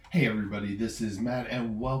Hey everybody, this is Matt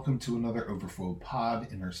and welcome to another Overflow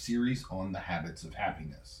Pod in our series on the habits of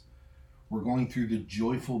happiness. We're going through the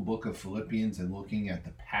joyful book of Philippians and looking at the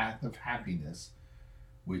path of happiness,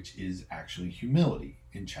 which is actually humility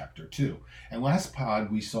in chapter 2. And last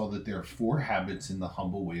pod we saw that there are 4 habits in the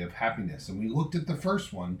humble way of happiness, and we looked at the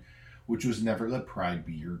first one, which was never let pride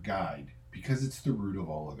be your guide, because it's the root of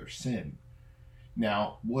all other sin.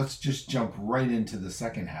 Now, let's just jump right into the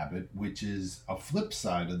second habit, which is a flip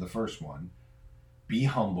side of the first one: be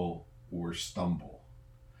humble or stumble.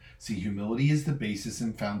 See, humility is the basis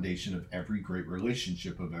and foundation of every great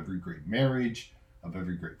relationship, of every great marriage, of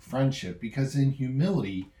every great friendship, because in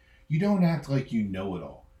humility, you don't act like you know it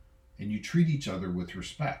all, and you treat each other with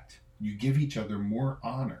respect. You give each other more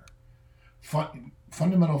honor.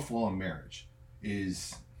 Fundamental flaw in marriage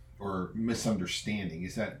is, or misunderstanding,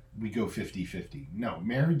 is that we go 50-50. No,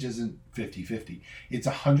 marriage isn't 50-50. It's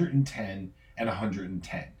 110 and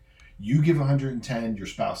 110. You give 110, your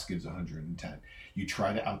spouse gives 110. You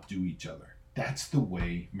try to outdo each other. That's the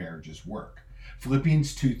way marriages work.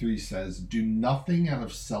 Philippians 2:3 says, "Do nothing out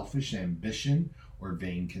of selfish ambition or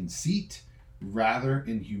vain conceit. Rather,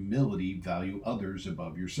 in humility, value others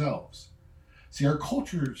above yourselves." See, our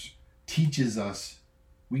culture teaches us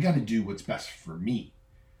we got to do what's best for me.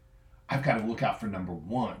 I've got to look out for number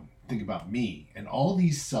one, think about me, and all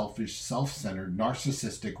these selfish, self-centered,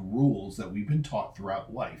 narcissistic rules that we've been taught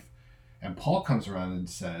throughout life. And Paul comes around and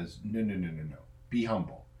says, no. Be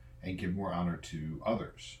humble and give more honor to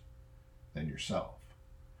others than yourself.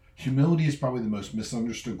 Humility is probably the most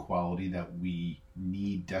misunderstood quality that we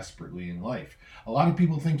need desperately in life. A lot of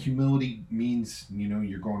people think humility means,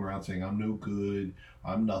 you're going around saying, I'm no good,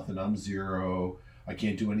 I'm nothing, I'm zero, I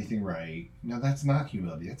can't do anything right. No, that's not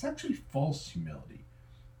humility. That's actually false humility.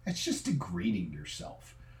 That's just degrading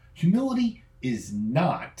yourself. Humility is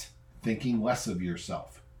not thinking less of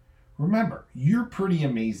yourself. Remember, you're pretty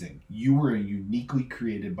amazing. You were uniquely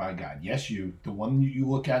created by God. Yes, you, the one you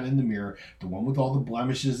look at in the mirror, the one with all the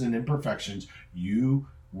blemishes and imperfections, you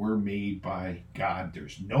were made by God.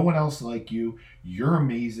 There's no one else like you. You're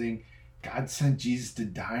amazing. God sent Jesus to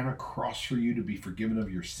die on a cross for you to be forgiven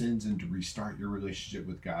of your sins and to restart your relationship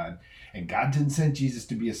with God. And God didn't send Jesus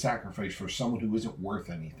to be a sacrifice for someone who isn't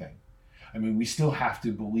worth anything. I mean, we still have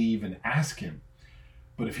to believe and ask him.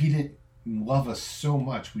 But if he didn't love us so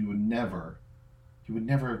much, he would never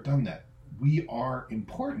have done that. We are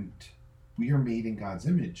important. We are made in God's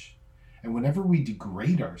image. And whenever we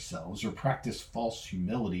degrade ourselves or practice false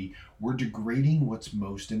humility, we're degrading what's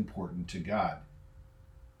most important to God.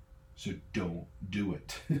 So don't do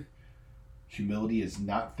it. Humility is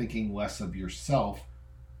not thinking less of yourself.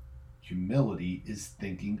 Humility is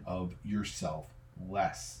thinking of yourself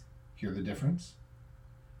less. Hear the difference?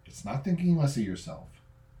 It's not thinking less of yourself.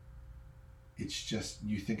 It's just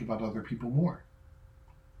you think about other people more.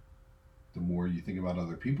 The more you think about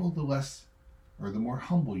other people, the less or the more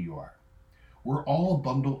humble you are. We're all a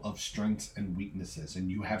bundle of strengths and weaknesses, and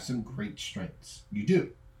you have some great strengths. You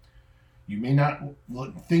do. You may not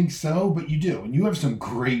think so, but you do. And you have some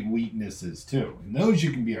great weaknesses too. And those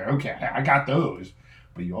you can be like, okay, I got those.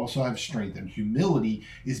 But you also have strength. And humility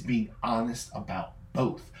is being honest about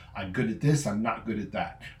both. I'm good at this. I'm not good at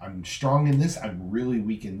that. I'm strong in this. I'm really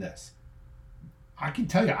weak in this. I can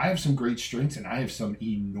tell you, I have some great strengths and I have some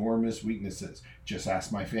enormous weaknesses. Just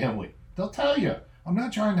ask my family. They'll tell you. I'm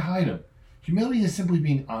not trying to hide them. Humility is simply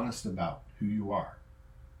being honest about who you are.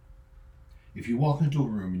 If you walk into a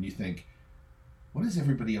room and you think, what does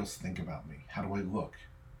everybody else think about me? How do I look?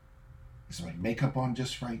 Is my makeup on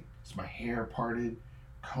just right? Is my hair parted,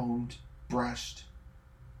 combed, brushed?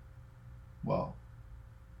 Well,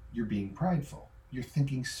 you're being prideful. You're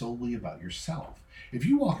thinking solely about yourself. If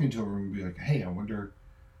you walk into a room and be like, hey, I wonder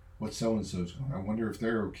what so-and-so's going. I wonder if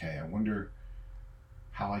they're okay. I wonder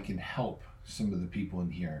how I can help some of the people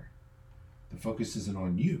in here. The focus isn't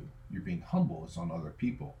on you. You're being humble. It's on other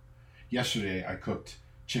people. Yesterday, I cooked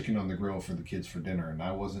chicken on the grill for the kids for dinner, and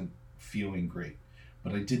I wasn't feeling great.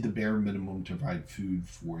 But I did the bare minimum to provide food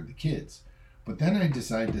for the kids. But then I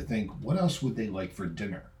decided to think, what else would they like for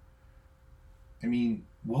dinner? I mean,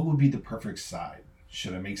 what would be the perfect side?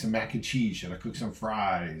 Should I make some mac and cheese? Should I cook some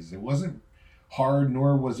fries? It wasn't hard,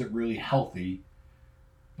 nor was it really healthy,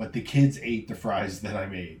 but the kids ate the fries that I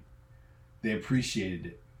made. They appreciated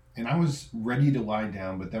it. And I was ready to lie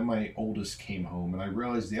down, but then my oldest came home, and I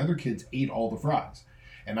realized the other kids ate all the fries.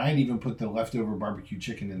 And I had even put the leftover barbecue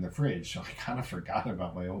chicken in the fridge, so I kind of forgot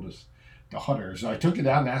about my oldest daughter. So I took it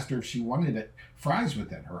out and asked her if she wanted it, fries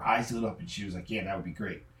with it. Her eyes lit up, and she was like, yeah, that would be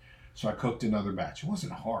great. So I cooked another batch. It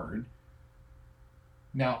wasn't hard.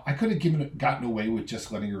 Now, I could have gotten away with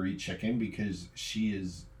just letting her eat chicken because she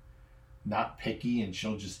is not picky and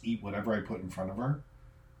she'll just eat whatever I put in front of her.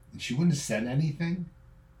 And she wouldn't have said anything.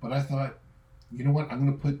 But I thought, you know what? I'm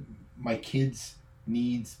going to put my kids'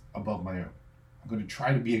 needs above my own. I'm going to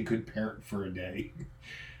try to be a good parent for a day.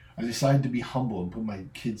 I decided to be humble and put my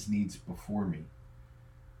kids' needs before me.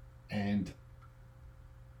 And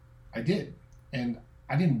I did. And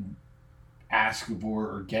I didn't ask for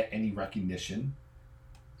or get any recognition.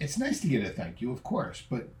 It's nice to get a thank you, of course,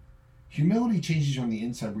 but humility changes you on the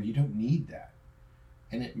inside where you don't need that.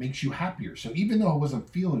 And it makes you happier. So even though I wasn't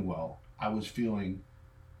feeling well, I was feeling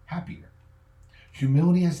happier.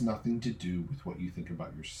 Humility has nothing to do with what you think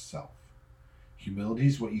about yourself. Humility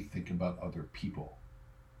is what you think about other people,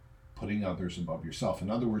 putting others above yourself. In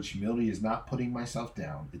other words, humility is not putting myself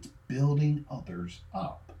down, it's building others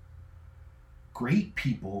up. Great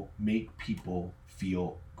people make people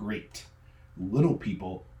feel great. Little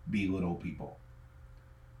people be little people.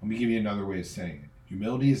 Let me give you another way of saying it.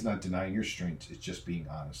 Humility is not denying your strengths, it's just being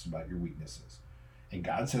honest about your weaknesses. And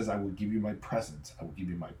God says, I will give you my presence, I will give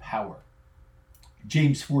you my power.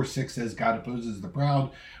 James 4:6 says, God opposes the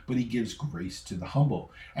proud, but he gives grace to the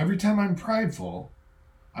humble. Every time I'm prideful,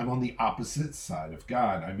 I'm on the opposite side of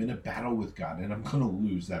God. I'm in a battle with God, and I'm going to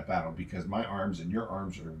lose that battle because my arms and your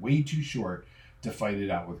arms are way too short to fight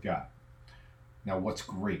it out with God. Now, what's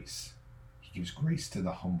grace? He gives grace to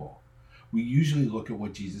the humble. We usually look at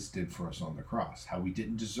what Jesus did for us on the cross, how we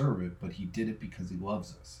didn't deserve it, but he did it because he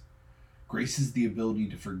loves us. Grace is the ability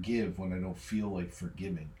to forgive when I don't feel like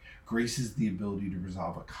forgiving. Grace is the ability to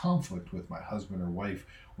resolve a conflict with my husband or wife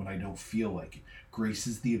when I don't feel like it. Grace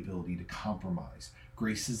is the ability to compromise.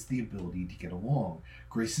 Grace is the ability to get along.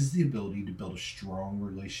 Grace is the ability to build a strong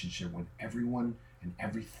relationship when everyone and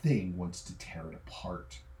everything wants to tear it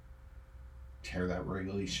apart. Tear that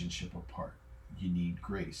relationship apart. You need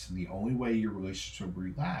grace. And the only way your relationship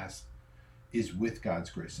will last is with God's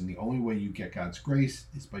grace. And the only way you get God's grace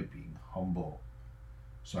is by being humble.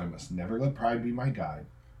 So I must never let pride be my guide.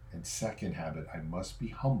 And second habit, I must be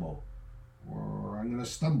humble or I'm going to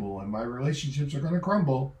stumble and my relationships are going to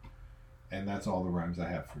crumble. And that's all the rhymes I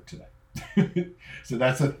have for today. So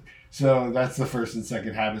that's the first and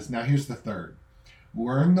second habits. Now here's the third.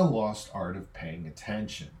 Learn the lost art of paying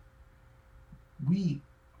attention. We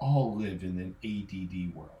all live in an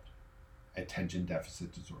ADD world, attention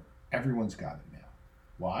deficit disorder. Everyone's got it now.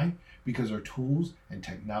 Why? Because our tools and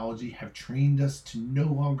technology have trained us to no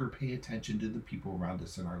longer pay attention to the people around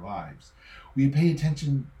us in our lives. We pay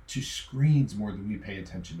attention to screens more than we pay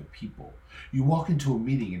attention to people. You walk into a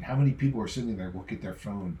meeting and how many people are sitting there looking at their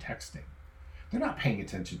phone texting? They're not paying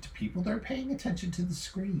attention to people, they're paying attention to the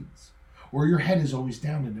screens. Or your head is always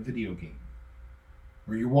down in a video game.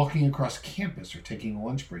 Or you're walking across campus or taking a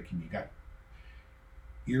lunch break and you got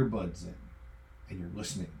earbuds in and you're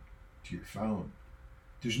listening to your phone.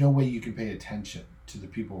 There's no way you can pay attention to the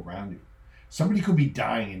people around you. Somebody could be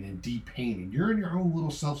dying and in deep pain and you're in your own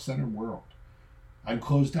little self-centered world. I'm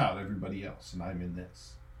closed out, everybody else, and I'm in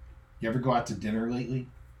this. You ever go out to dinner lately?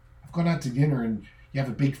 I've gone out to dinner and you have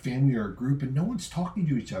a big family or a group and no one's talking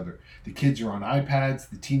to each other. The kids are on iPads,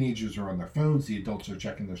 the teenagers are on their phones, the adults are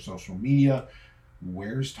checking their social media.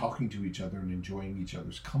 Where's talking to each other and enjoying each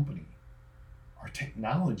other's company? Our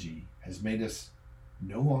technology has made us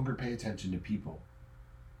no longer pay attention to people.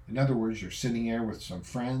 In other words, you're sitting there with some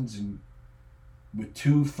friends and with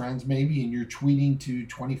two friends maybe, and you're tweeting to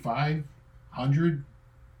 2,500,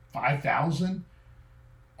 5,000,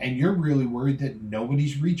 and you're really worried that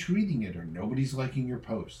nobody's retweeting it or nobody's liking your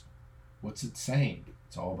post. What's it saying?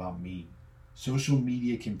 It's all about me. Social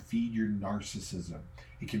media can feed your narcissism.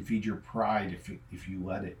 It can feed your pride if you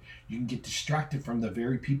let it. You can get distracted from the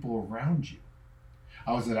very people around you.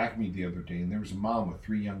 I was at Acme the other day, and there was a mom with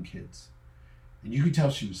 3 young kids. And you could tell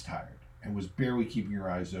she was tired and was barely keeping her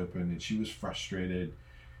eyes open, and she was frustrated,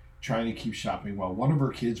 trying to keep shopping while one of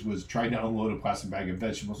her kids was trying to unload a plastic bag of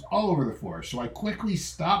vegetables all over the floor. So I quickly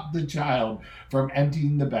stopped the child from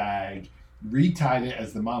emptying the bag, retied it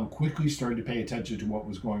as the mom quickly started to pay attention to what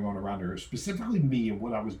was going on around her, specifically me and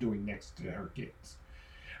what I was doing next to her kids.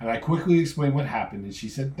 And I quickly explained what happened, and she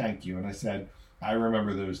said, thank you. And I said, I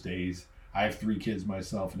remember those days. I have 3 kids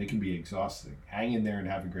myself, and it can be exhausting. Hang in there and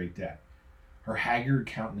have a great day. Her haggard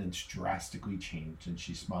countenance drastically changed, and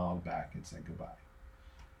she smiled back and said goodbye.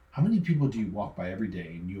 How many people do you walk by every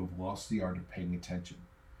day and you have lost the art of paying attention?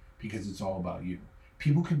 Because it's all about you.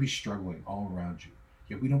 People can be struggling all around you,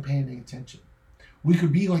 yet we don't pay any attention. We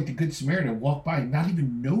could be like the Good Samaritan and walk by and not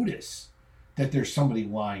even notice that there's somebody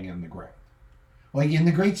lying on the ground. Like in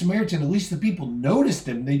the Great Samaritan, at least the people noticed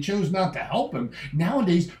him. They chose not to help him.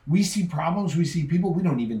 Nowadays, we see problems, we see people, we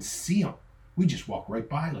don't even see them. We just walk right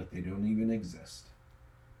by like they don't even exist.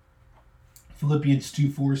 Philippians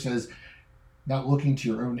 2:4 says, not looking to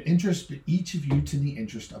your own interest, but each of you to the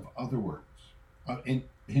interest of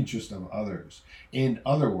interest of others. In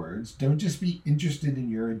other words, don't just be interested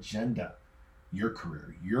in your agenda, your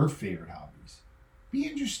career, your favorite hobbies. Be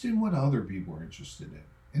interested in what other people are interested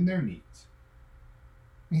in their needs.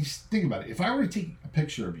 I mean, think about it. If I were to take a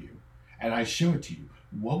picture of you and I show it to you,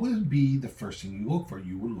 what would be the first thing you look for?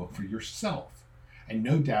 You would look for yourself. And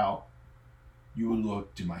no doubt you would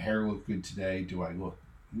look, do my hair look good today? Do I look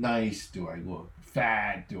nice? Do I look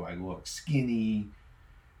fat? Do I look skinny?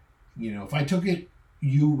 If I took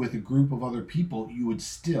you with a group of other people, you would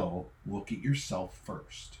still look at yourself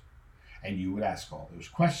first. And you would ask all those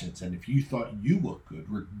questions. And if you thought you looked good,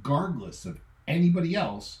 regardless of anybody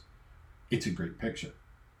else, it's a great picture.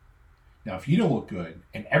 Now, if you don't look good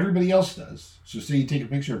and everybody else does, so say you take a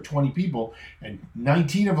picture of 20 people and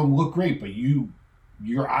 19 of them look great, but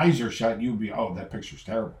your eyes are shut and you would be, oh, that picture's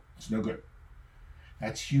terrible. It's no good.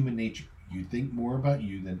 That's human nature. You think more about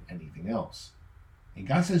you than anything else. And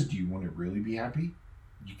God says, do you want to really be happy?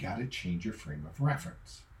 You got to change your frame of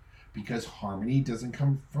reference. Because harmony doesn't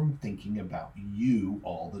come from thinking about you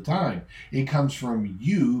all the time. It comes from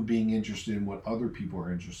you being interested in what other people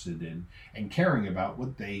are interested in and caring about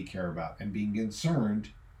what they care about and being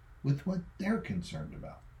concerned with what they're concerned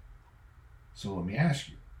about. So let me ask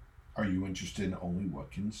you, are you interested in only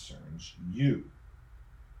what concerns you?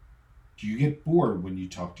 Do you get bored when you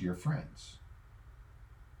talk to your friends?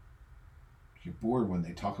 Do you get bored when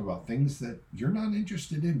they talk about things that you're not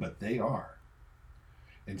interested in, but they are?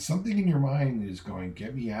 And something in your mind is going,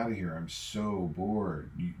 get me out of here. I'm so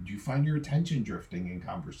bored. Do you find your attention drifting in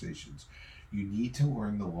conversations? You need to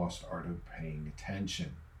learn the lost art of paying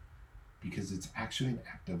attention because it's actually an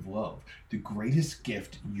act of love. The greatest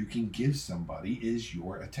gift you can give somebody is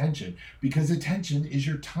your attention because attention is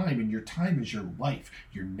your time and your time is your life.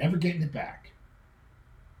 You're never getting it back.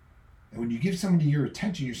 And when you give somebody your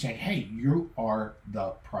attention, you're saying, hey, you are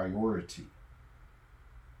the priority.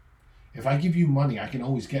 If I give you money, I can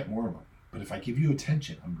always get more money. But if I give you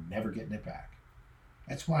attention, I'm never getting it back.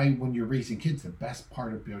 That's why when you're raising kids, the best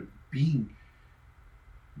part of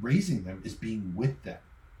raising them is being with them.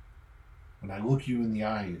 When I look you in the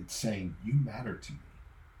eye, it's saying, you matter to me.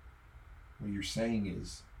 What you're saying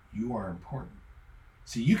is, you are important.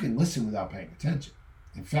 See, you can listen without paying attention.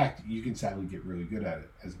 In fact, you can sadly get really good at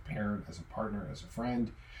it. As a parent, as a partner, as a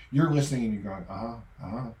friend, you're listening and you're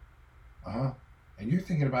going, and you're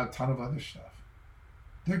thinking about a ton of other stuff.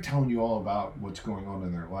 They're telling you all about what's going on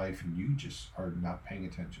in their life and you just are not paying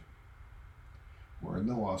attention. We're in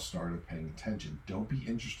the lost art of paying attention. Don't be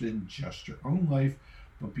interested in just your own life,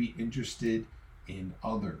 but be interested in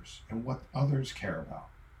others and what others care about.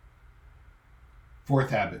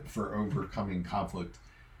 Fourth habit for overcoming conflict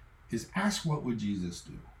is ask, what would Jesus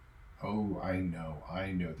do? Oh, I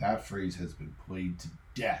know. That phrase has been played to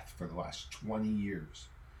death for the last 20 years.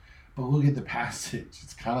 But look at the passage.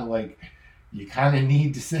 It's kind of like you kind of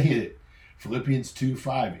need to say it. Philippians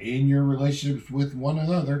 2:5, in your relationships with one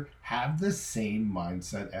another, have the same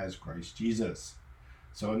mindset as Christ Jesus.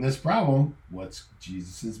 So in this problem, what's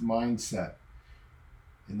Jesus' mindset?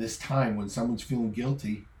 In this time when someone's feeling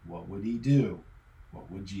guilty, what would he do? What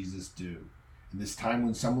would Jesus do? In this time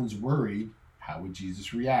when someone's worried, how would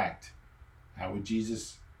Jesus react? How would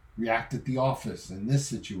Jesus react at the office in this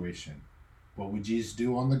situation? What would Jesus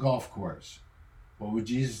do on the golf course? What would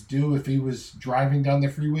Jesus do if he was driving down the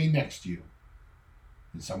freeway next to you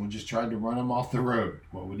and someone just tried to run him off the road?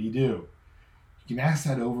 What would he do? You can ask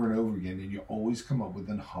that over and over again and you'll always come up with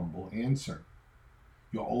an humble answer.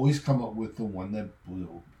 You'll always come up with the one that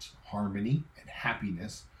builds harmony and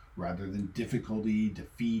happiness rather than difficulty,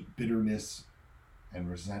 defeat, bitterness,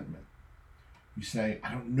 and resentment. You say,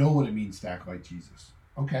 I don't know what it means to act like Jesus.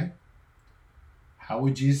 Okay. How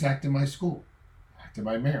would Jesus act in my school? Act in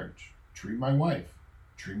my marriage? Treat my wife?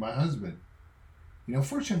 Treat my husband?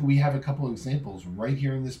 Fortunately, we have a couple of examples right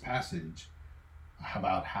here in this passage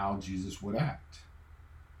about how Jesus would act.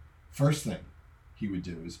 First thing he would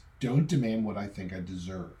do is, don't demand what I think I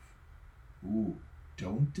deserve.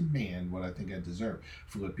 Don't demand what I think I deserve.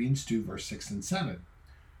 Philippians 2, verse 6 and 7.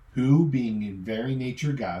 Who, being in very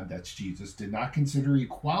nature God, that's Jesus, did not consider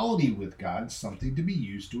equality with God something to be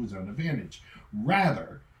used to his own advantage.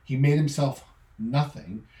 Rather, he made himself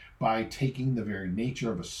nothing by taking the very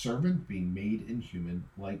nature of a servant, being made in human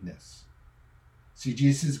likeness. See,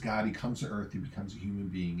 Jesus is God. He comes to earth. He becomes a human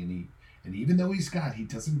being. And even though he's God, he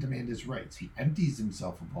doesn't demand his rights. He empties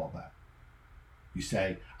himself of all that. You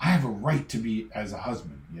say, I have a right to be as a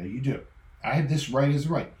husband. Yeah, you do. I have this right as a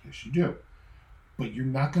right. Yes, you do. But you're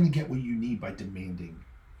not going to get what you need by demanding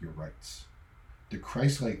your rights. The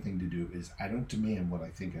Christ-like thing to do is I don't demand what I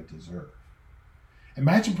think I deserve.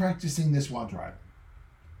 Imagine practicing this while driving.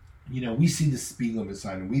 We see the speed limit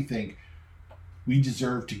sign and we think we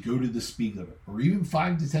deserve to go to the speed limit or even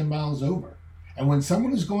 5 to 10 miles over. And when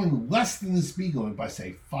someone is going less than the speed limit by,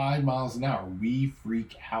 say, 5 miles an hour, we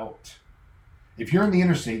freak out. If you're on the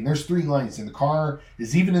interstate and there's 3 lanes and the car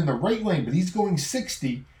is even in the right lane, but he's going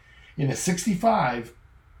 60 in a 65,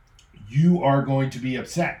 you are going to be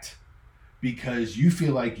upset because you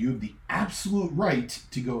feel like you have the absolute right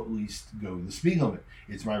to go at least go the speed limit.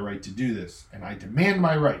 It's my right to do this, and I demand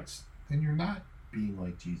my rights. Then you're not being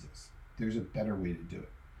like Jesus. There's a better way to do it.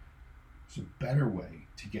 There's a better way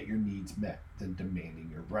to get your needs met than demanding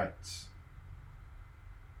your rights.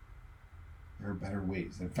 There are better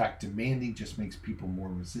ways. In fact, demanding just makes people more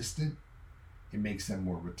resistant. It makes them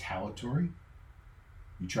more retaliatory.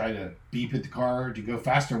 You try to beep at the car to go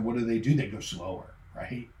faster, and what do? They go slower,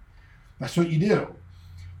 right? That's what you do.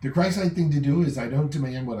 The Christ-like thing to do is I don't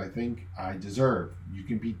demand what I think I deserve. You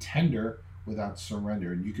can be tender without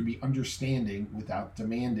surrender, and you can be understanding without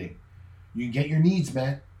demanding. You can get your needs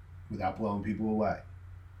met without blowing people away.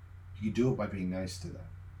 You can do it by being nice to them.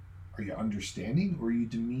 Are you understanding or are you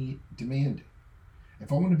demanding?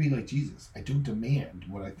 If I want to be like Jesus, I don't demand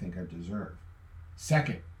what I think I deserve.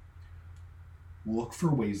 Second, look for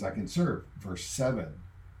ways I can serve. Verse 7,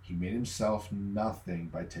 he made himself nothing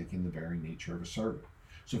by taking the very nature of a servant.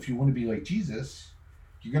 So if you want to be like Jesus,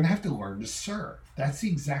 you're going to have to learn to serve. That's the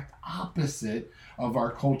exact opposite of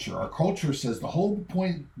our culture. Our culture says the whole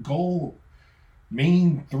goal,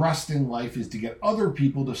 main thrust in life is to get other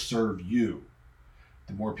people to serve you.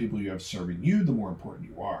 The more people you have serving you, the more important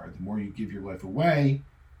you are. The more you give your life away,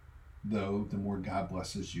 though, the more God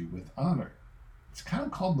blesses you with honor. It's kind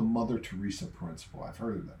of called the Mother Teresa principle. I've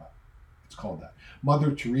heard of that. It's called that.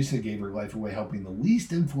 Mother Teresa gave her life away helping the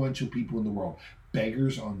least influential people in the world,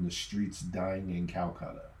 beggars on the streets dying in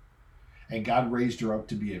Calcutta. And God raised her up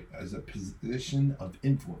to be as a position of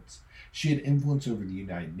influence. She had influence over the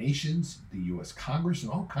United Nations, the U.S. Congress,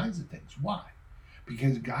 and all kinds of things. Why?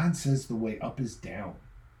 Because God says the way up is down.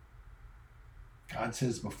 God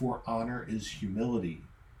says before honor is humility.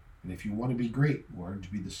 And if you want to be great, learn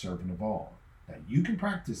to be the servant of all. Now, you can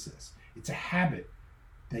practice this. It's a habit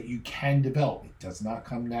that you can develop. It does not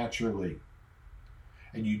come naturally.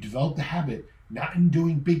 And you develop the habit not in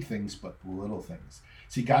doing big things, but little things.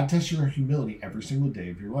 See, God tests your humility every single day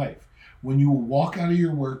of your life. When you walk out of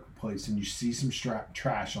your workplace and you see some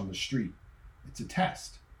trash on the street, it's a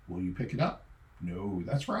test. Will you pick it up? No,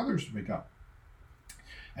 that's for others to pick up.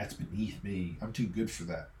 That's beneath me. I'm too good for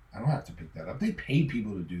that. I don't have to pick that up. They pay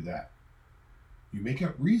people to do that. You make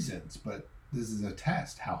up reasons, but this is a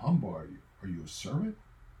test. How humble are you? Are you a servant?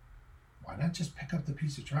 Why not just pick up the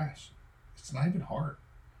piece of trash? It's not even hard.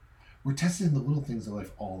 We're tested in the little things of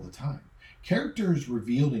life all the time. Character is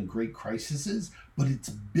revealed in great crises, but it's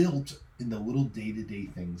built in the little day-to-day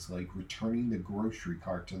things like returning the grocery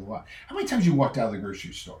cart to the lot. How many times you walked out of the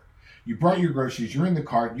grocery store? You brought your groceries, you're in the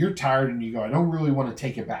cart, you're tired, and you go, I don't really want to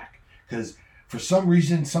take it back. Because for some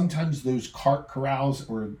reason, sometimes those cart corrals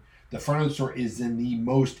or the front of the store is in the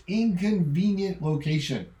most inconvenient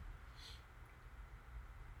location.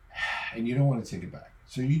 And you don't want to take it back.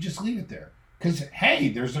 So you just leave it there. Because, hey,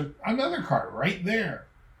 there's another cart right there.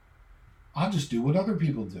 I'll just do what other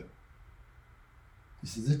people do.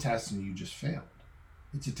 This is a test and you just failed.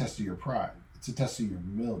 It's a test of your pride. It's a test of your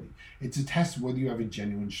humility. It's a test of whether you have a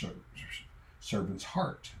genuine servant's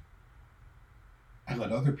heart. I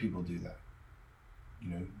let other people do that.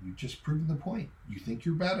 You've just proven the point. You think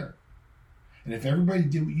you're better. And if everybody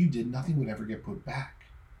did what you did, nothing would ever get put back.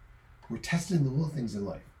 We're testing the little things in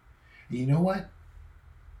life. And you know what?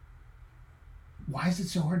 Why is it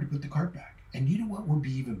so hard to put the cart back? And you know what would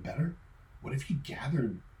be even better? What if you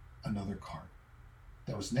gathered another cart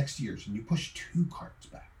that was next to yours and you pushed 2 carts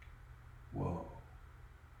back? Whoa.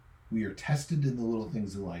 We are tested in the little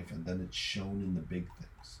things in life, and then it's shown in the big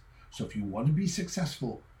things. So if you want to be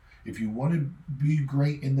successful, if you want to be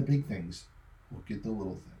great in the big things, look at the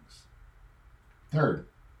little things. Third,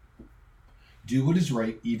 do what is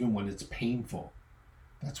right even when it's painful.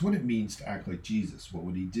 That's what it means to act like Jesus. What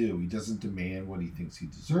would he do? He doesn't demand what he thinks he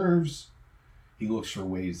deserves. He looks for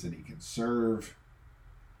ways that he can serve.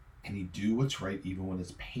 And he do what's right even when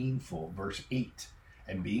it's painful. Verse 8,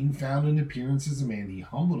 and being found in appearance as a man, he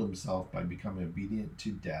humbled himself by becoming obedient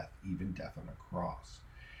to death, even death on a cross.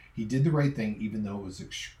 He did the right thing even though it was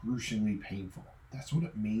excruciatingly painful. That's what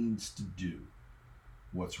it means to do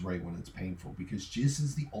what's right when it's painful, because Jesus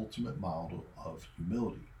is the ultimate model of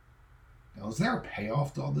humility. Now, is there a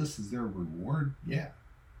payoff to all this? Is there a reward? Yeah.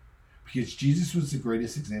 Because Jesus was the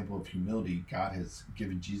greatest example of humility, God has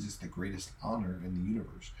given Jesus the greatest honor in the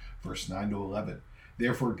universe. Verse 9 to 11.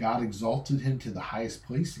 Therefore God exalted him to the highest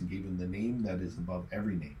place and gave him the name that is above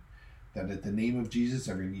every name, that at the name of Jesus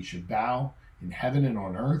every knee should bow, in heaven and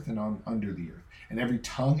on earth and on under the earth, and every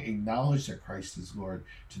tongue acknowledge that Christ is Lord,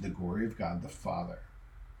 to the glory of God the Father.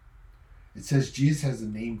 It says Jesus has a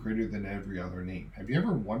name greater than every other name. Have you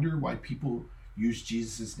ever wondered why people use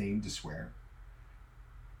Jesus' name to swear?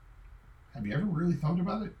 Have you ever really thought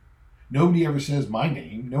about it? Nobody ever says my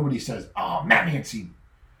name. Nobody says, oh, Matt Nancy.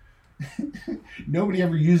 Nobody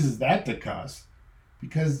ever uses that to cuss,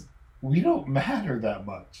 because we don't matter that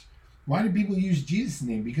much. Why do people use Jesus'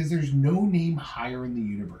 name? Because there's no name higher in the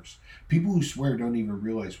universe. People who swear don't even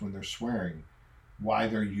realize when they're swearing why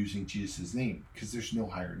they're using Jesus' name, because there's no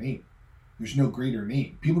higher name. There's no greater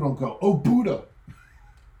name. People don't go, oh, Buddha.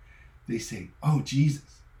 They say, oh,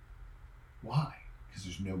 Jesus. Why? Because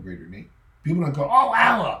there's no greater name. People don't go, oh,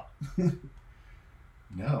 Allah.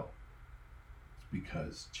 No. It's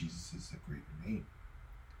because Jesus is a greater name.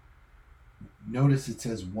 Notice it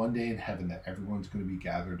says one day in heaven that everyone's going to be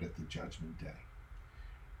gathered at the judgment day.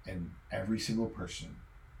 And every single person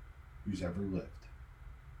who's ever lived,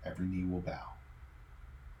 every knee will bow.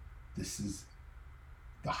 This is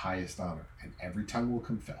the highest honor. And every tongue will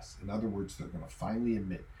confess. In other words, they're going to finally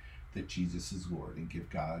admit that Jesus is Lord and give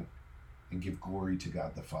God and give glory to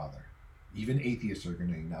God the Father. Even atheists are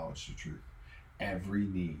going to acknowledge the truth. Every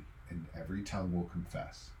knee and every tongue will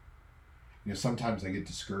confess. You know, sometimes I get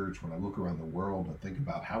discouraged when I look around the world and think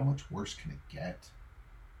about how much worse can it get.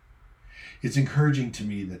 It's encouraging to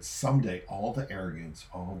me that someday all the arrogance,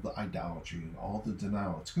 all the idolatry, and all the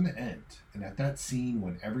denial, it's going to end. And at that scene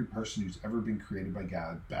when every person who's ever been created by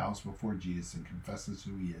God bows before Jesus and confesses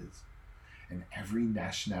who he is, and every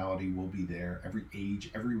nationality will be there, every age,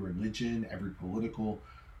 every religion, every political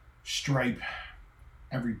stripe,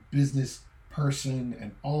 every business person,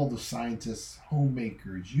 and all the scientists,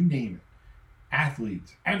 homemakers, you name it,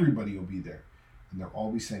 athletes, everybody will be there. And they'll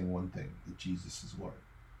all be saying one thing, that Jesus is Lord.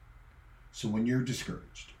 So when you're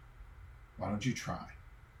discouraged, why don't you try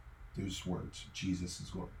those words, Jesus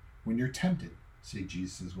is Lord. When you're tempted, say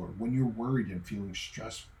Jesus is Lord. When you're worried and feeling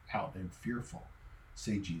stressed out and fearful,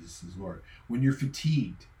 say Jesus is Lord. When you're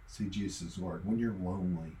fatigued, say Jesus is Lord. When you're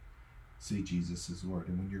lonely, say Jesus is Lord.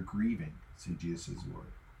 And when you're grieving, say Jesus is Lord.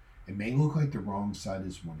 It may look like the wrong side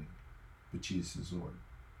is winning, but Jesus is Lord.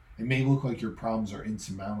 It may look like your problems are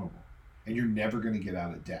insurmountable and you're never going to get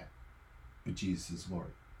out of debt, but Jesus is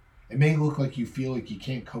Lord. It may look like you feel like you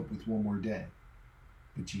can't cope with one more day,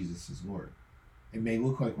 but Jesus is Lord. It may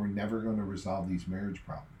look like we're never going to resolve these marriage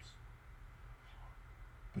problems,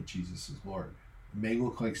 but Jesus is Lord. It may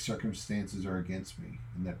look like circumstances are against me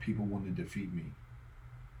and that people want to defeat me,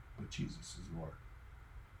 but Jesus is Lord.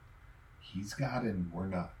 He's God and we're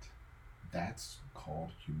not. That's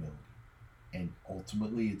called humility. And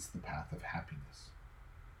ultimately, it's the path of happiness.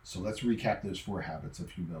 So let's recap those 4 habits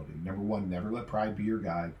of humility. Number 1, never let pride be your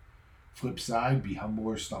guide. Flip side, be humble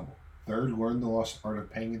or stumble. 3rd, learn the lost art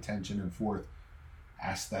of paying attention. And 4th,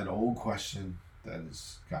 ask that old question that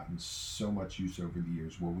has gotten so much use over the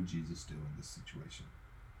years. What would Jesus do in this situation?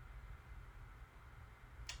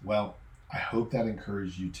 Well, I hope that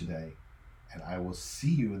encouraged you today. And I will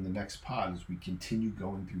see you in the next pod as we continue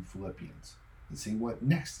going through Philippians and see what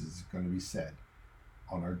next is going to be said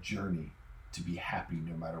on our journey to be happy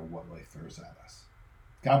no matter what life throws at us.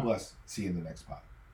 God bless. See you in the next pod.